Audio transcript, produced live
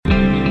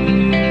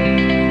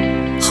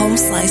Home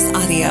Slice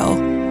Audio.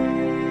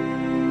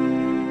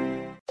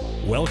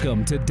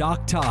 Welcome to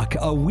Doc Talk,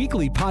 a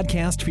weekly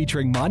podcast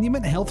featuring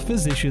Monument Health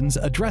physicians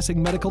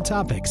addressing medical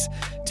topics.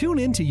 Tune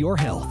into your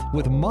health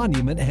with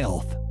Monument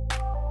Health.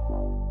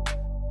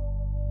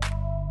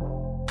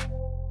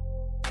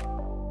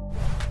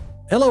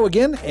 Hello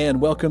again, and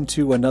welcome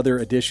to another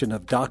edition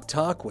of Doc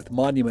Talk with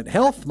Monument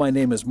Health. My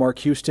name is Mark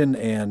Houston,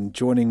 and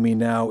joining me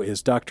now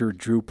is Dr.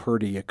 Drew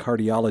Purdy, a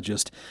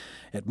cardiologist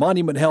at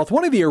Monument Health,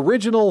 one of the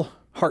original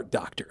heart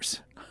doctors.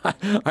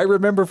 I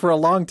remember for a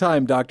long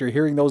time, Doctor,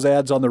 hearing those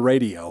ads on the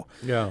radio.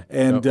 Yeah.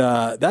 And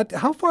that,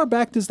 how far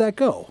back does that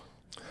go?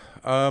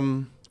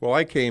 Well,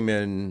 I came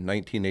in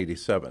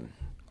 1987.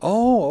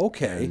 Oh,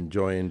 okay. And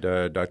joined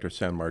Dr.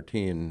 San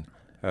Martin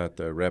at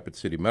the Rapid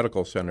City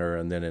Medical Center,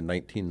 and then in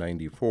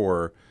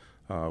 1994,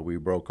 we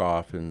broke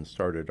off and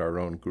started our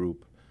own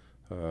group,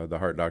 the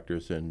Heart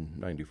Doctors, in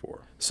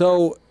 94.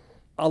 So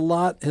a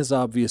lot has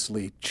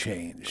obviously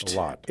changed. A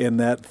lot. In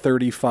that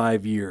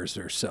 35 years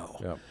or so.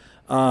 Yeah.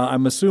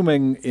 I'm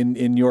assuming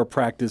in your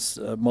practice,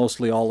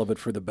 mostly all of it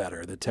for the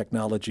better. The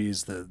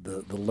technologies,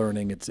 the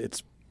learning,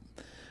 it's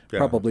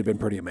probably been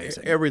pretty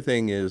amazing.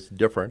 Everything is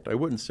different. I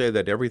wouldn't say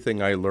that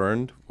everything I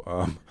learned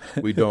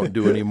we don't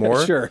do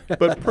anymore. Sure.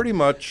 But pretty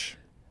much,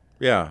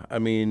 yeah. I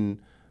mean,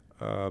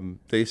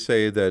 they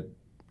say that,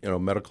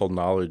 medical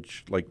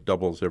knowledge like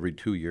doubles every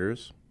 2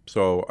 years.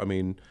 So, I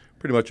mean,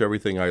 pretty much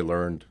everything I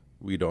learned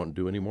we don't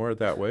do anymore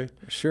that way.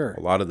 Sure. A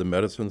lot of the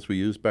medicines we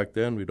used back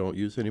then we don't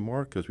use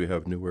anymore because we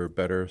have newer,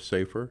 better,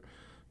 safer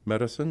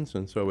medicines.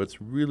 And so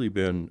it's really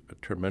been a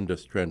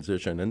tremendous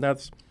transition. And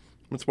that's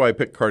why I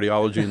picked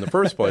cardiology in the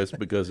first place,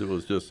 because it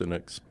was just an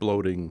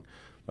exploding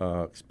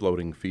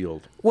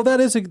field. Well,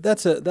 that's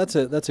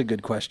a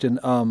good question.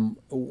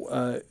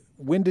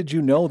 When did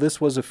you know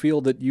this was a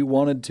field that you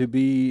wanted to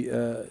be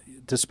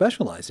to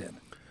specialize in?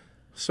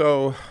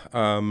 So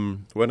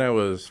when I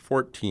was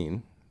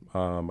 14,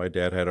 my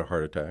dad had a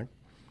heart attack,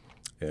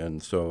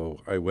 and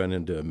so I went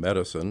into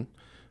medicine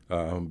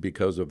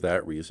because of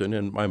that reason.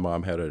 And my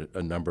mom had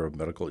a number of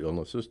medical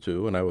illnesses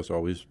too, and I was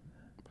always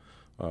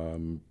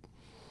kind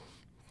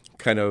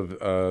of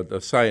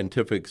a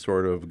scientific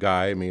sort of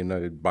guy. I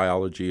mean,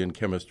 biology and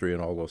chemistry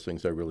and all those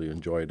things I really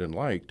enjoyed and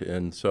liked.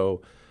 And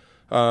so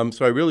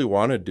I really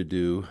wanted to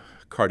do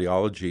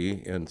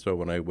cardiology. And so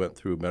when I went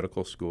through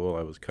medical school,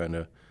 I was kind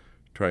of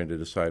trying to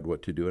decide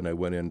what to do, and I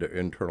went into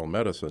internal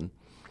medicine.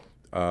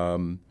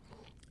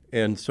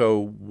 And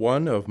so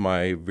one of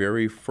my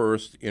very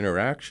first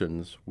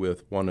interactions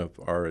with one of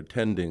our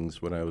attendings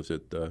when I was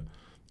at the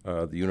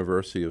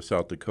University of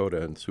South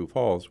Dakota in Sioux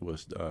Falls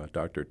was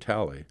Dr.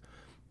 Talley.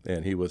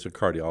 And he was a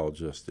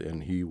cardiologist,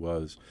 and he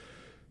was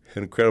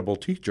an incredible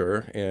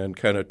teacher and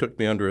kind of took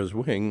me under his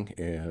wing.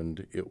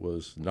 And it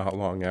was not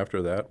long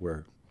after that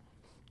where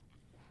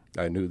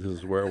I knew this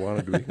is where I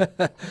wanted to be.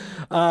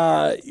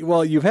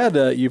 Well, you've had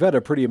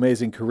a pretty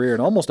amazing career,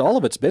 and almost all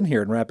of it's been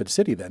here in Rapid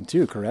City then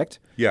too, correct?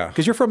 Yeah.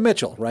 Because you're from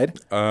Mitchell, right?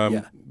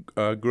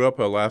 Grew up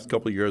the last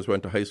couple of years,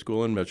 went to high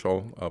school in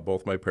Mitchell.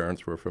 Both my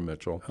parents were from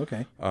Mitchell.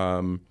 Okay.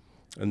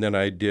 And then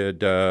I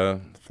did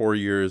 4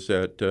 years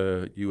at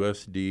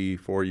USD,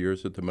 4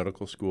 years at the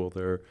medical school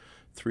there,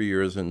 3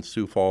 years in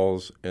Sioux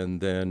Falls,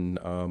 and then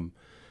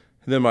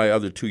my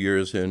other 2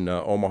 years in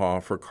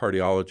Omaha for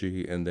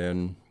cardiology, and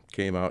then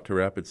came out to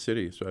Rapid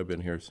City. So I've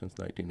been here since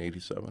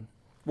 1987.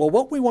 Well,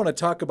 what we want to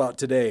talk about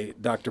today,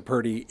 Dr.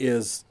 Purdy,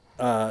 is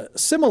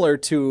similar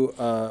to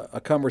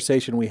a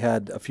conversation we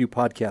had a few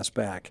podcasts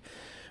back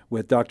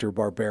with Dr.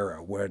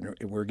 Barbera, when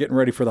we're getting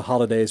ready for the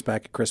holidays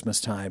back at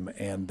Christmas time,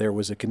 and there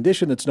was a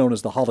condition that's known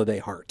as the holiday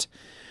heart,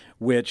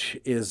 which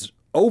is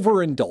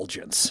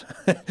overindulgence.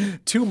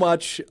 Too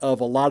much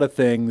of a lot of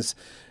things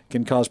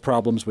can cause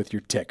problems with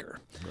your ticker.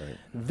 Right.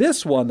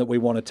 This one that we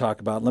want to talk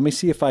about, let me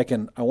see if I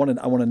can, I want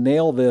to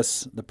nail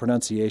the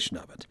pronunciation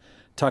of it.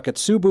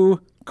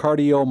 Takotsubo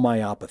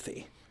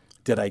cardiomyopathy.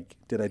 Did I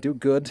do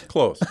good?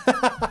 Close.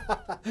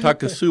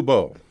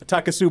 Takotsubo.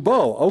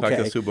 Takotsubo, okay.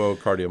 Takotsubo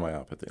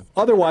cardiomyopathy.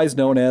 Otherwise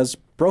known as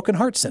broken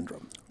heart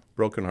syndrome.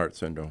 Broken heart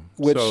syndrome.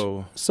 Which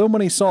so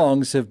many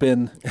songs have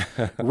been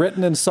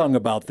written and sung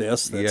about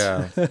this.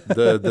 Yeah.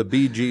 The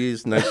Bee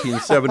Gees,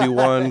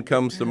 1971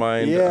 comes to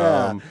mind.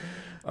 Yeah.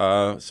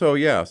 So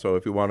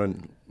if you want to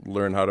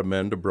learn how to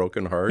mend a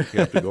broken heart,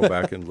 you have to go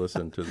back and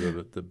listen to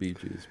the Bee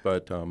Gees.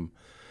 But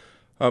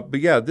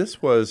yeah,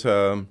 this was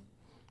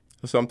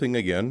something,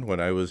 again, when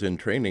I was in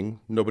training,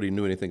 nobody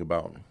knew anything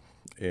about.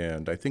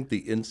 And I think the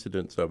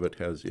incidence of it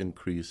has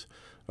increased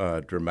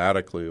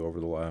dramatically over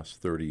the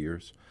last 30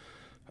 years.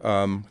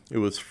 It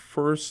was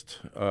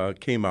first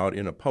came out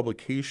in a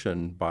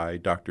publication by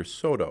Dr.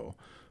 Soto,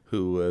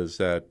 who was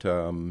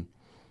in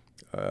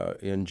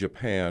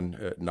Japan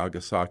at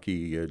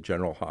Nagasaki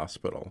General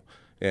Hospital.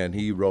 And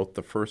he wrote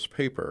the first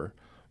paper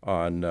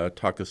on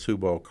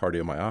Takotsubo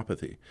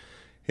cardiomyopathy.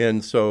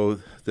 And so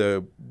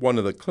one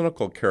of the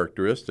clinical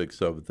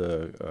characteristics of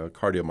the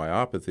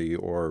cardiomyopathy,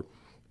 or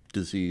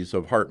disease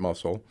of heart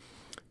muscle,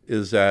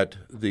 is that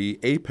the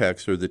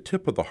apex or the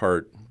tip of the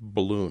heart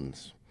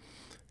balloons.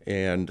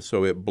 And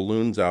so it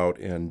balloons out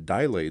and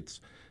dilates.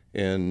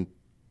 And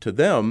to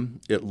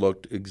them, it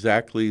looked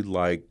exactly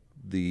like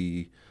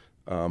the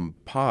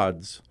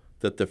pods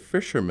that the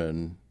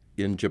fishermen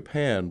in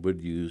Japan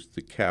would use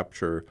to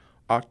capture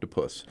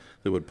octopus.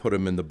 They would put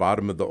them in the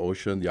bottom of the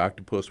ocean. The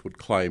octopus would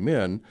climb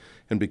in,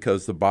 and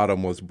because the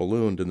bottom was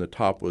ballooned and the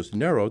top was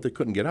narrow, they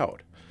couldn't get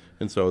out.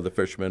 And so the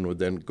fishermen would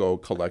then go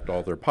collect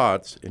all their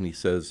pots, and he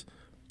says,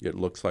 it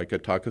looks like a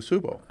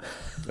takasubo.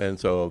 And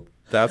so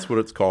that's what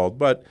it's called.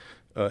 But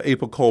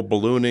apical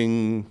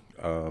ballooning,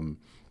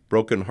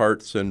 broken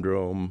heart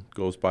syndrome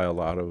goes by a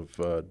lot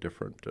of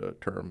different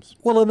terms.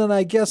 Well, and then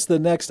I guess the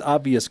next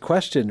obvious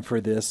question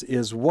for this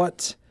is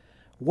what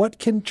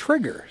can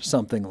trigger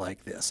something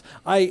like this?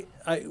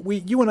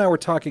 You and I were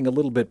talking a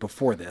little bit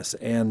before this,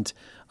 and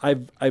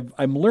I'm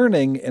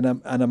learning,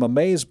 and I'm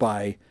amazed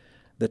by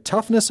the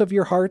toughness of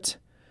your heart,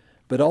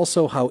 but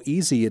also how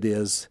easy it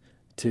is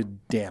to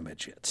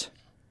damage it.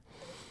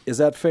 Is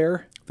that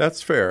fair?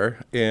 That's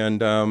fair,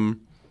 and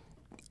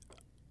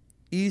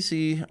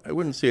easy. I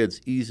wouldn't say it's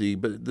easy,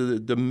 but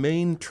the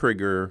main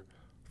trigger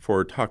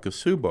for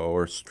takasubo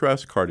or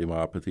stress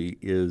cardiomyopathy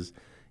is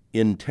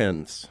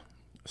intense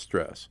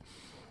stress.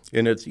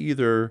 And it's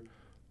either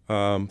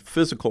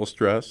physical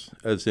stress,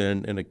 as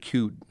in an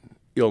acute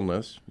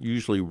illness,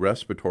 usually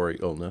respiratory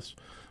illness,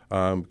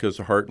 because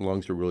the heart and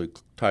lungs are really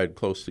tied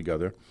close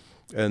together.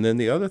 And then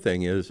the other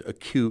thing is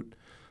acute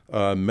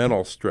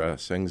mental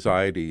stress,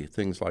 anxiety,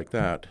 things like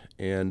that.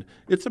 And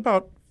it's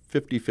about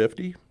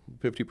 50-50.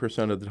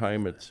 50% of the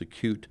time it's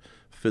acute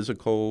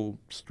physical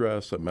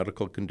stress, a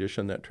medical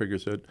condition that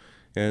triggers it.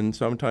 And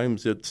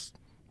sometimes it's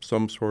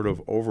some sort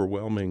of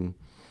overwhelming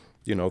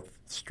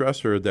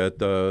stressor that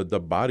the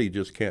body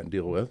just can't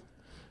deal with,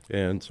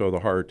 and so the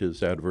heart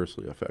is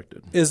adversely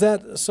affected. Is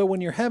that so?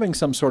 When you're having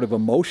some sort of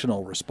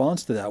emotional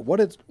response to that,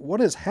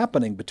 what is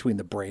happening between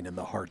the brain and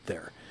the heart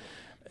there?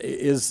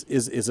 Is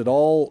it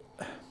all?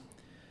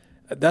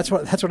 That's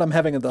what I'm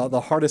having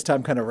the hardest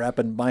time kind of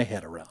wrapping my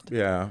head around.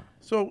 Yeah.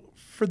 So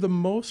for the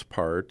most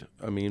part,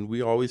 I mean,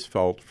 we always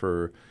felt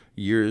for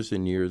years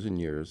and years and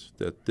years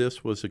that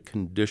this was a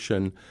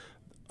condition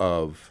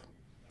of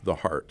the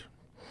heart.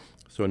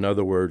 So in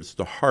other words,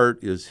 the heart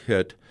is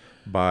hit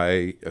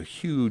by a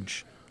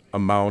huge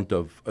amount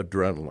of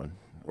adrenaline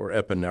or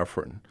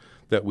epinephrine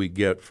that we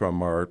get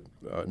from our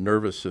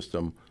nervous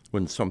system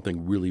when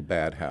something really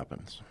bad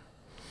happens.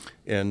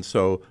 And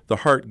so the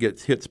heart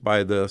gets hit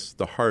by this.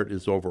 The heart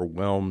is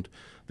overwhelmed.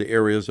 The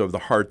areas of the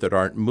heart that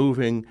aren't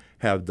moving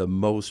have the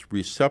most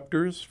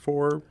receptors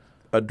for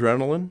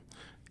adrenaline.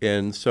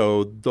 And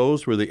so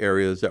those were the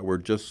areas that were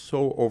just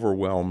so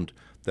overwhelmed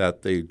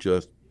that they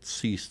just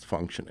ceased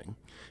functioning.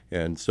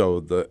 And so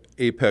the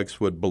apex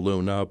would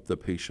balloon up. The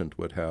patient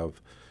would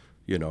have,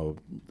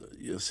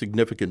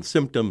 significant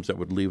symptoms that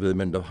would leave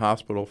them into the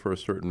hospital for a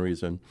certain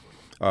reason.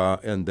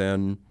 And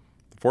then,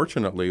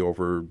 fortunately,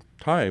 over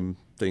time,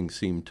 things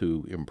seem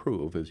to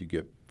improve as you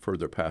get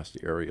further past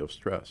the area of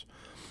stress.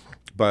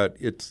 But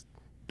it's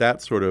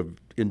that sort of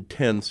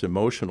intense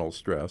emotional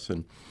stress.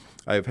 And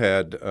I've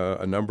had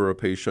a number of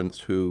patients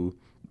who,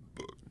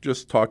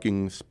 just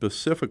talking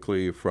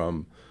specifically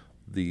from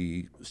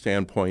the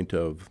standpoint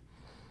of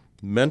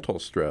mental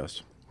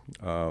stress,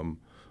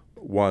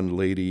 one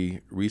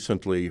lady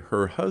recently,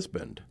 her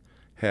husband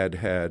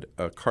had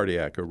a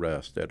cardiac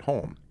arrest at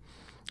home.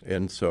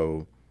 And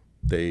so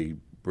they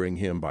bring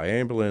him by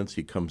ambulance.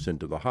 He comes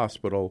into the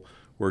hospital.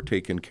 We're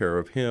taking care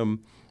of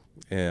him.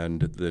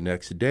 And the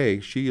next day,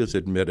 she is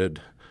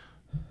admitted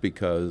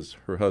because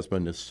her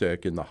husband is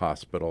sick in the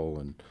hospital.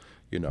 And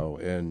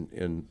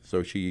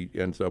so she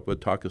ends up with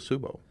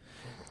takasubo.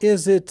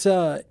 Is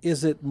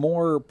it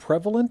more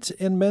prevalent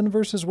in men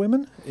versus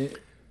women?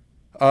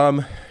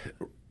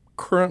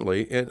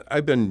 Currently, and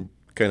I've been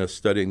kind of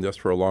studying this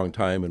for a long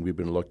time, and we've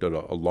been looked at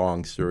a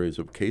long series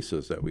of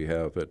cases that we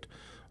have at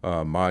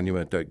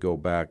Monument that go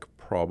back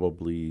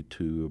probably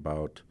to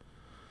about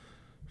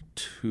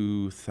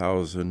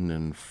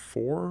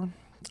 2004.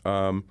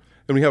 And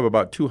we have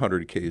about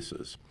 200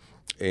 cases,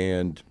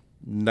 and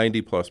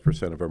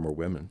 90+% of them are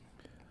women.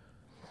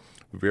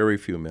 Very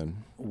few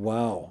men.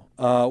 Wow.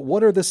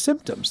 What are the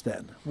symptoms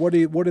then? What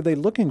are they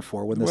looking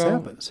for when this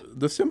happens?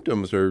 The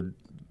symptoms are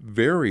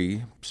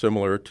very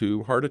similar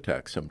to heart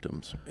attack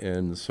symptoms.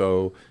 And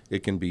so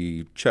it can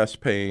be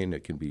chest pain,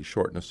 it can be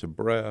shortness of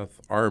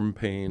breath, arm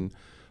pain,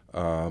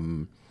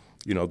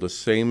 the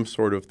same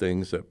sort of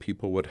things that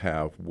people would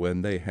have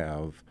when they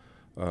have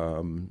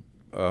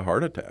a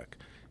heart attack.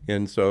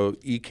 And so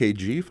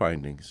EKG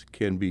findings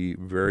can be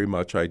very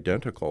much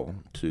identical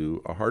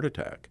to a heart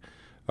attack.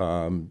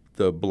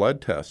 The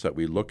blood tests that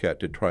we look at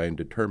to try and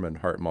determine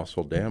heart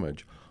muscle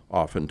damage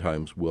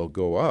oftentimes will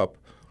go up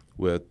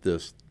with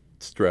this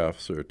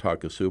stress or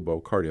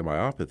takasubo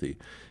cardiomyopathy.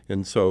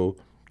 And so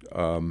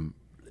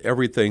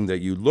everything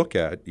that you look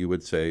at, you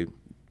would say,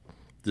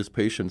 this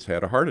patient's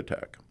had a heart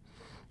attack.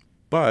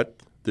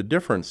 But the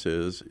difference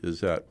is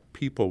that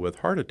people with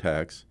heart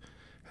attacks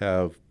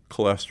have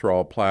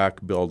cholesterol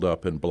plaque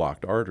buildup in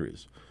blocked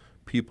arteries.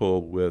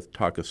 People with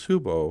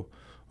takasubo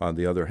on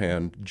the other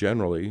hand,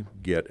 generally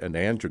get an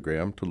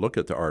angiogram to look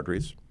at the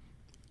arteries,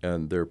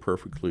 and they're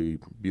perfectly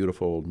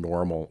beautiful,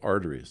 normal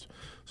arteries.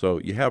 So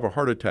you have a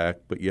heart attack,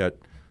 but yet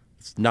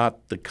it's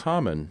not the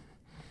common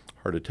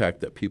heart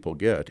attack that people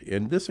get.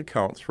 And this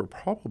accounts for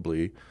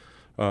probably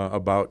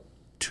about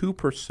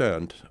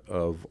 2%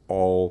 of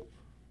all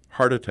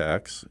heart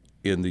attacks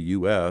in the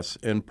U.S.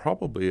 and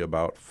probably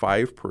about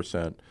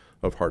 5%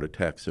 of heart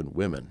attacks in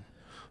women.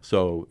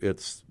 So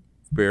it's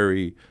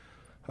very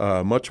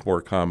much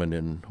more common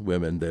in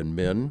women than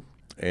men,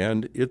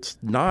 and it's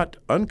not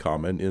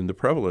uncommon in the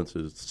prevalence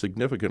is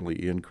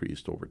significantly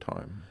increased over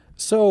time.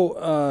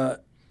 So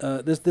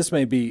this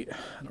may be,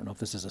 I don't know if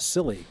this is a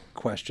silly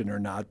question or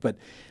not, but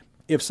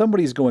if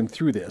somebody's going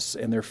through this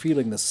and they're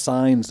feeling the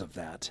signs of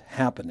that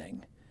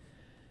happening,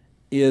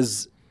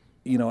 is,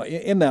 you know,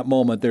 in that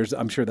moment,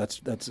 I'm sure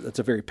that's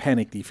a very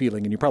panicky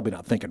feeling, and you're probably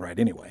not thinking right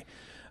anyway.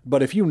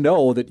 But if you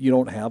know that you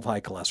don't have high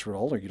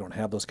cholesterol or you don't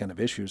have those kind of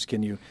issues,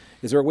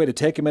 is there a way to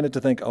take a minute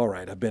to think, all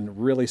right, I've been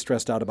really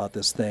stressed out about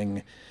this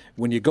thing.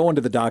 When you go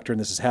into the doctor and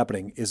this is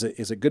happening, is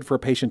it good for a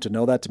patient to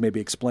know that, to maybe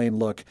explain,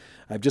 look,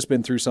 I've just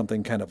been through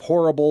something kind of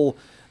horrible,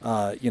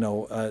 can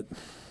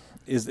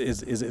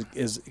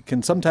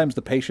sometimes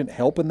the patient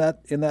help in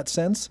that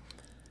sense?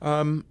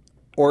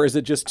 Or is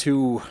it just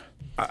too...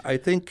 I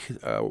think,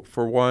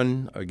 for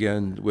one,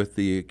 again, with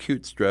the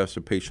acute stress,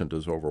 a patient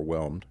is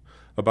overwhelmed.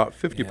 About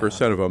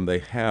 50% of them, they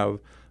have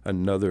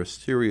another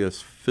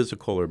serious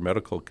physical or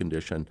medical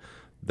condition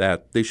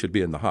that they should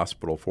be in the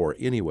hospital for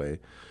anyway.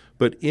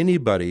 But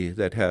anybody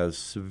that has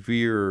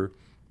severe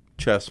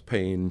chest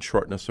pain,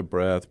 shortness of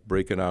breath,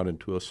 breaking out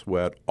into a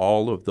sweat,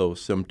 all of those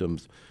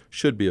symptoms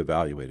should be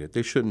evaluated.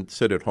 They shouldn't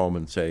sit at home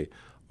and say,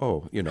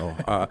 oh,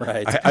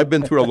 right. I've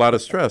been through a lot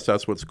of stress.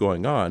 That's what's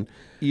going on,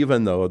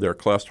 even though their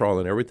cholesterol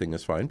and everything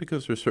is fine,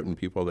 because there's certain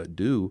people that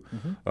do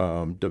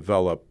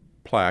develop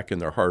plaque in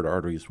their heart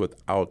arteries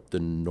without the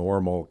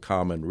normal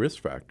common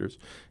risk factors.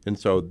 And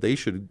so they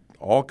should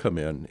all come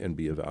in and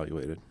be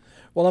evaluated.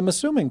 Well, I'm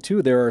assuming,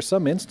 too, there are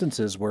some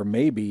instances where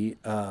maybe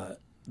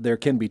there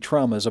can be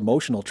traumas,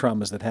 emotional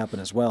traumas that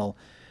happen as well,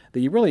 that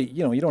you really,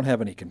 you don't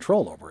have any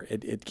control over.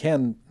 It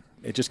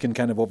just can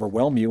kind of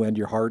overwhelm you and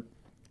your heart.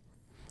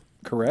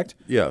 Correct?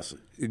 Yes,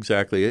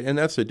 exactly. And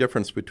that's the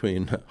difference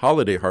between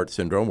holiday heart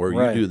syndrome, where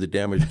right. you do the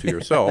damage to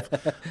yourself,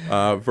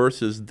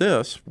 versus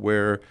this,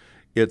 where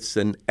it's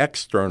an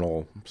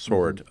external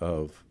sort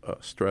of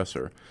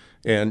stressor.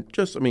 And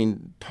just,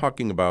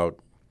 talking about,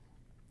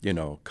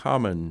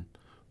 common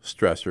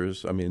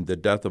stressors, the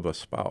death of a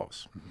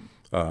spouse,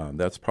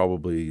 that's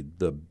probably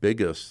the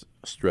biggest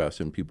stress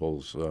in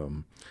people's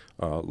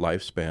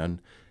lifespan.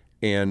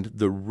 And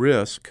the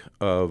risk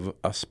of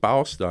a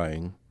spouse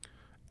dying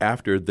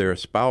after their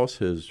spouse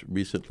has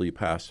recently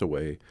passed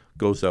away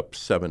goes up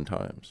 7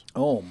 times.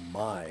 Oh,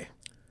 my.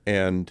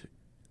 And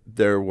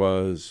there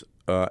was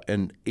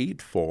an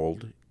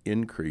 8-fold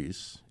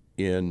increase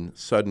in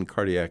sudden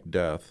cardiac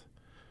death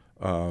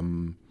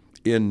in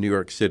New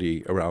York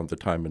City around the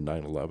time of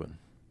 9/11.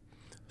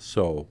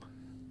 So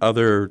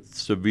other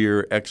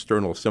severe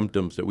external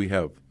symptoms that we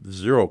have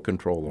zero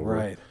control over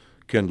right.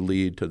 can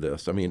lead to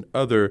this.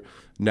 Other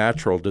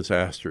natural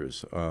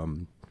disasters,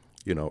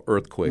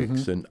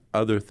 earthquakes and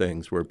other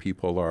things where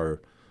people are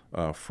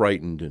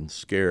frightened and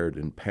scared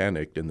and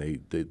panicked,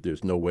 and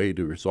there's no way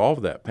to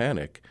resolve that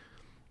panic.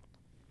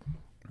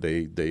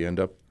 They end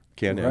up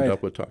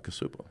with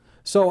Takotsubo.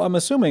 So I'm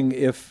assuming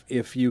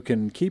if you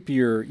can keep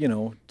your,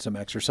 some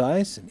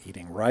exercise and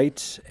eating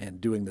right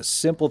and doing the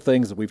simple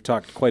things that we've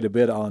talked quite a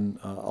bit on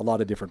a lot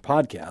of different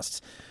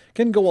podcasts,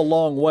 can go a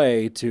long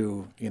way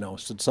to,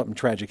 should something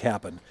tragic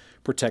happen,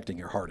 protecting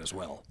your heart as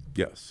well.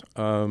 Yes.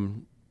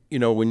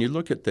 When you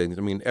look at things,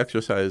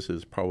 exercise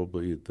is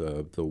probably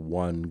the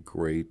one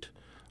great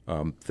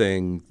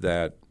thing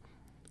that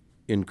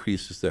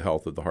increases the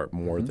health of the heart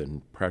more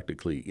than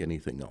practically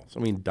anything else.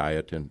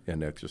 Diet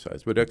and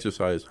exercise. But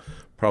exercise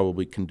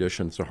probably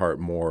conditions the heart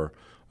more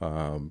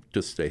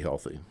to stay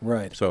healthy.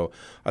 Right. So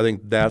I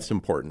think that's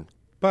important.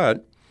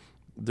 But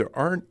there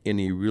aren't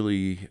any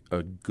really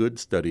good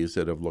studies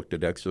that have looked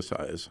at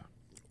exercise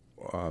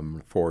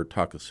for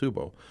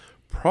Takotsubo.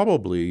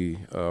 Probably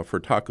for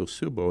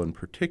Takotsubo in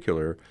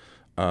particular,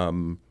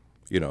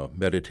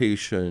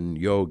 meditation,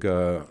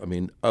 yoga,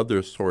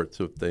 other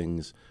sorts of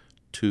things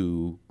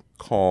to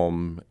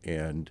calm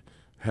and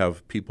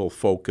have people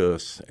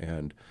focus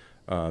and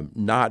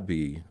not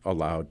be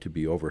allowed to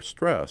be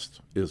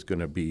overstressed is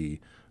going to be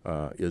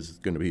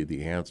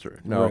the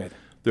answer. Now, right.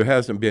 There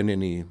hasn't been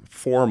any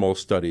formal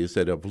studies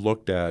that have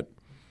looked at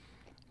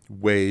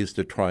ways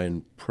to try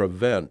and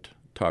prevent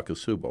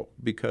Takotsubo,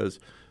 because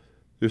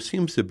there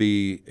seems to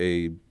be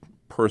a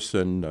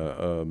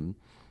person,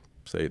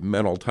 say,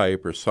 mental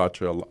type or such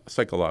a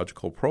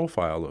psychological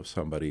profile of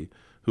somebody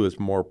who is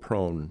more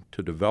prone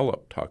to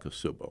develop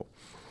Takotsubo.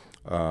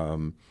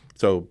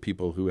 So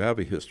people who have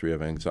a history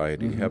of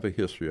anxiety, have a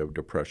history of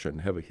depression,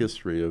 have a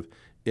history of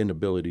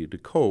inability to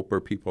cope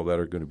are people that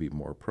are going to be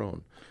more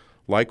prone.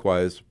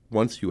 Likewise,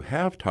 once you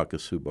have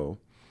Takotsubo,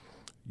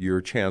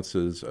 your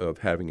chances of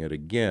having it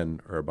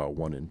again are about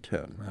 1 in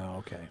 10. Oh,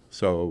 okay.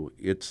 So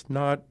it's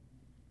not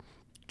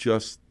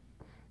just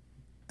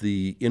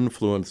the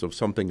influence of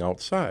something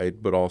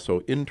outside, but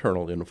also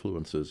internal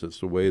influences. It's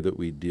the way that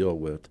we deal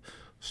with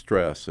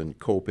stress and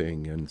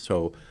coping. And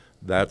so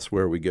that's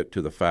where we get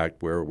to the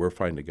fact where we're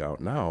finding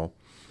out now,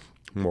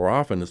 more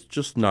often it's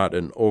just not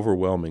an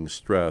overwhelming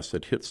stress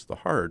that hits the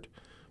heart,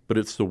 but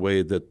it's the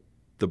way that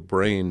the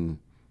brain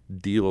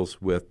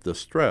deals with the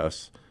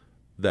stress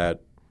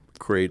that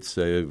creates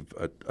a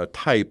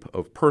type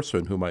of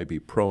person who might be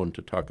prone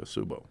to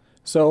Takotsubo.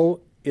 So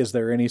is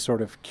there any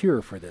sort of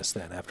cure for this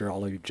then, after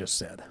all you've just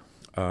said?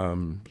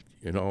 Only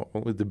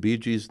the Bee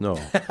Gees know.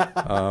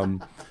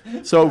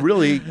 So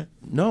really,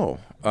 no.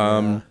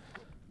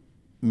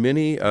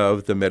 Many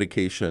of the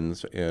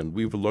medications, and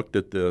we've looked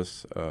at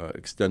this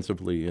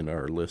extensively in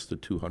our list of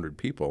 200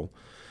 people,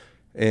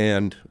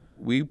 and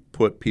we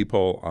put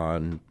people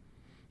on,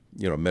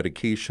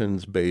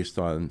 medications based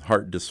on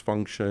heart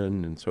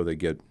dysfunction, and so they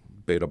get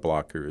beta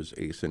blockers,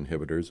 ACE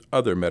inhibitors,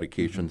 other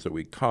medications that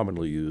we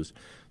commonly use,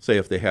 say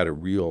if they had a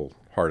real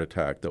heart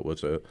attack that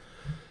was a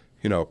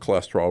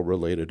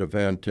cholesterol-related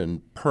event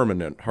and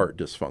permanent heart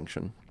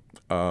dysfunction.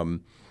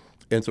 And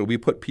so we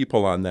put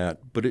people on that,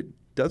 but it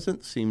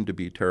doesn't seem to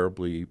be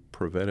terribly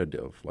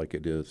preventative like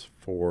it is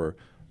for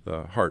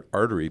the heart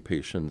artery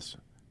patients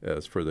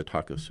as for the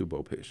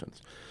Takotsubo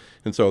patients.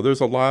 And so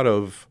there's a lot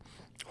of,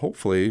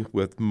 hopefully,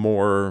 with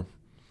more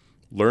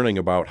learning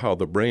about how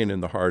the brain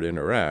and the heart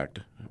interact,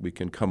 we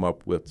can come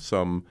up with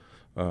some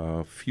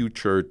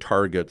future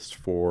targets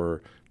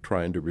for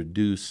trying to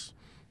reduce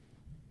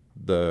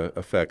the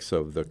effects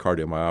of the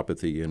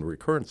cardiomyopathy and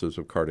recurrences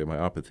of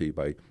cardiomyopathy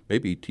by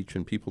maybe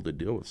teaching people to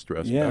deal with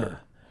stress better.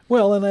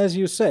 Well, and as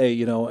you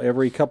say,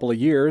 every couple of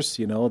years,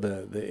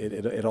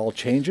 it all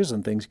changes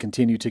and things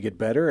continue to get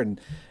better, and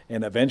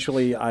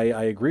eventually,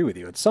 I agree with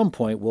you. At some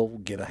point, we'll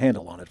get a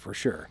handle on it for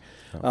sure.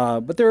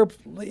 But there are,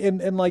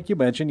 and like you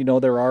mentioned,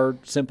 there are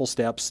simple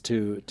steps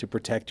to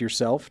protect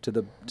yourself to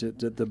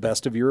the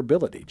best of your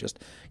ability. Just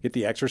get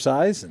the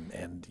exercise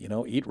and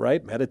eat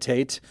right,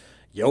 meditate.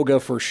 Yoga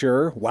for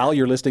sure while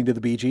you're listening to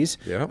the Bee Gees.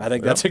 Yeah, I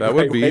think that's a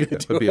great way to do it.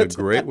 That would be a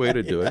great way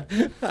to do it.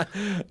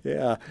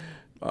 Yeah.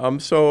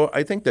 So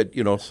I think that,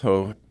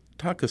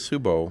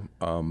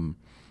 Takotsubo,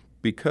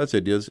 because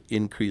it is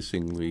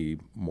increasingly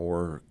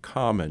more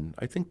common,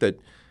 I think that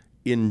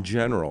in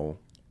general,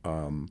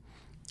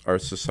 our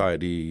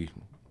society,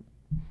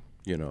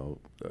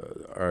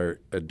 our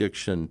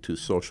addiction to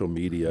social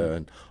media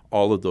and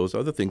all of those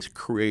other things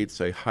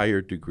creates a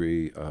higher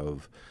degree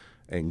of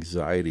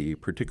anxiety,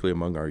 particularly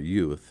among our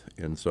youth.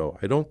 And so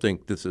I don't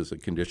think this is a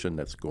condition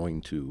that's going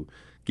to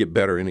get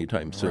better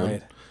anytime soon.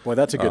 Right. Boy,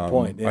 that's a good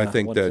point. Yeah, I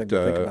think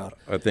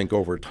I think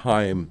over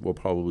time we'll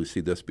probably see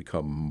this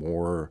become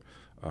more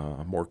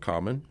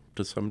common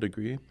to some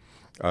degree.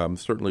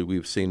 Certainly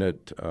we've seen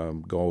it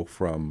go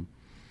from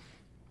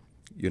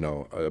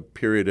a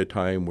period of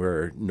time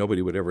where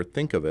nobody would ever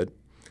think of it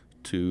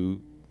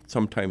to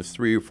sometimes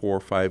 3 or 4 or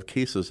 5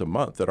 cases a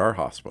month at our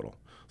hospital.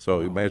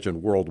 So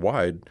imagine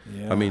worldwide.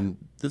 Yeah. I mean,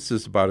 this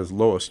is about as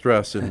low a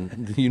stress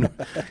in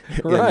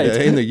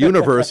the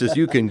universe as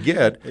you can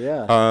get.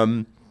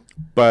 Yeah.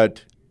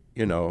 But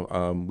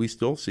we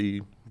still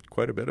see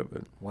quite a bit of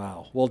it.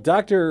 Wow. Well,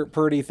 Dr.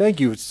 Purdy, thank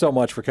you so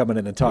much for coming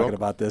in and talking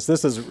about this.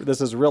 This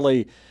is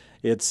really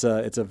it's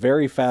a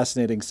very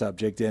fascinating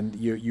subject, and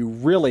you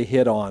really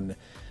hit on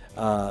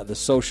the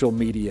social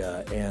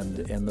media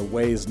and the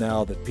ways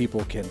now that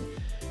people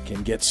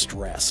can get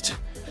stressed.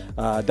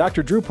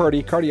 Dr. Drew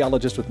Purdy,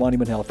 cardiologist with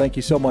Monument Health, thank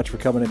you so much for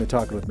coming in and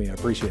talking with me. I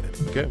appreciate it.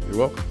 Okay, you're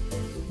welcome.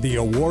 The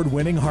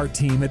award-winning heart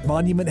team at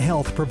Monument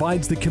Health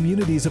provides the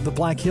communities of the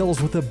Black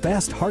Hills with the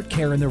best heart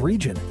care in the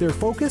region. Their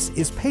focus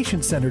is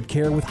patient-centered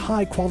care with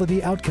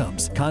high-quality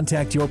outcomes.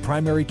 Contact your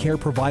primary care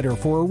provider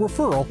for a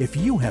referral if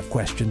you have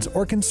questions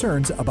or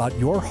concerns about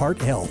your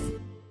heart health.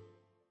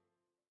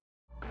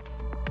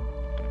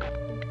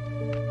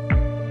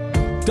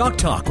 Doc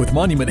Talk with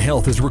Monument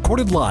Health is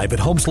recorded live at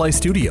Homeslice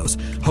Studios,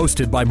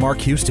 hosted by Mark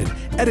Houston,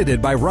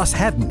 edited by Russ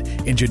Haddon,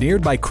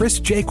 engineered by Chris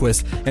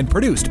Jaquist, and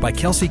produced by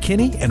Kelsey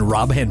Kinney and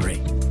Rob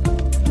Henry.